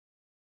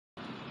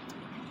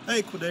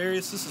Hey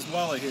Quadarius, this is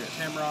Wally here at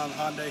Tameron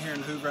Hyundai here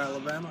in Hoover,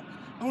 Alabama.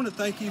 I want to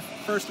thank you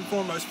first and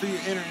foremost for your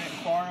internet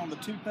inquiry on the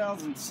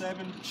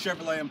 2007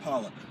 Chevrolet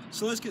Impala.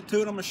 So let's get to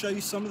it. I'm going to show you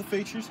some of the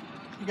features.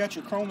 You got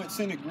your chrome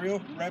accented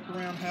grille,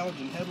 wraparound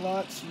halogen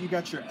headlights. You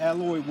got your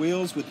alloy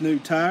wheels with new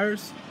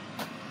tires.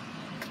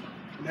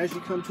 And as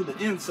you come to the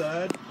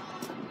inside,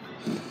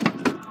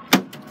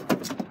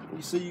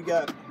 you see you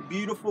got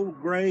beautiful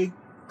gray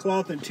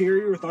cloth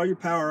interior with all your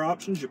power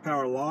options, your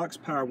power locks,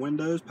 power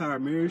windows, power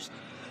mirrors,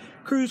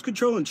 cruise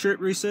control and trip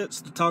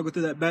resets to toggle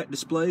through that back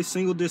display,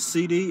 single disc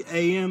CD,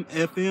 AM,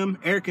 FM,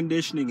 air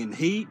conditioning and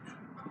heat.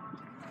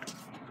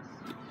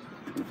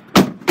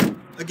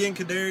 Again,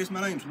 Quadarius,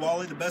 my name's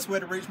Wally. The best way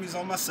to reach me is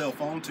on my cell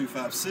phone,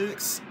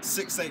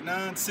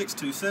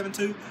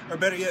 256-689-6272, or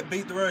better yet,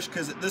 beat the rush,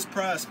 because at this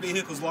price,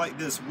 vehicles like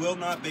this will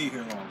not be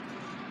here long.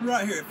 We're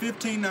right here at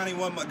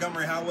 1591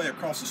 Montgomery Highway,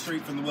 across the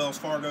street from the Wells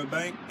Fargo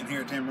Bank, and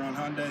here at Tameron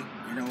Hyundai,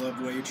 you're going to love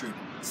the way you're treated.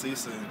 See you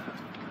soon.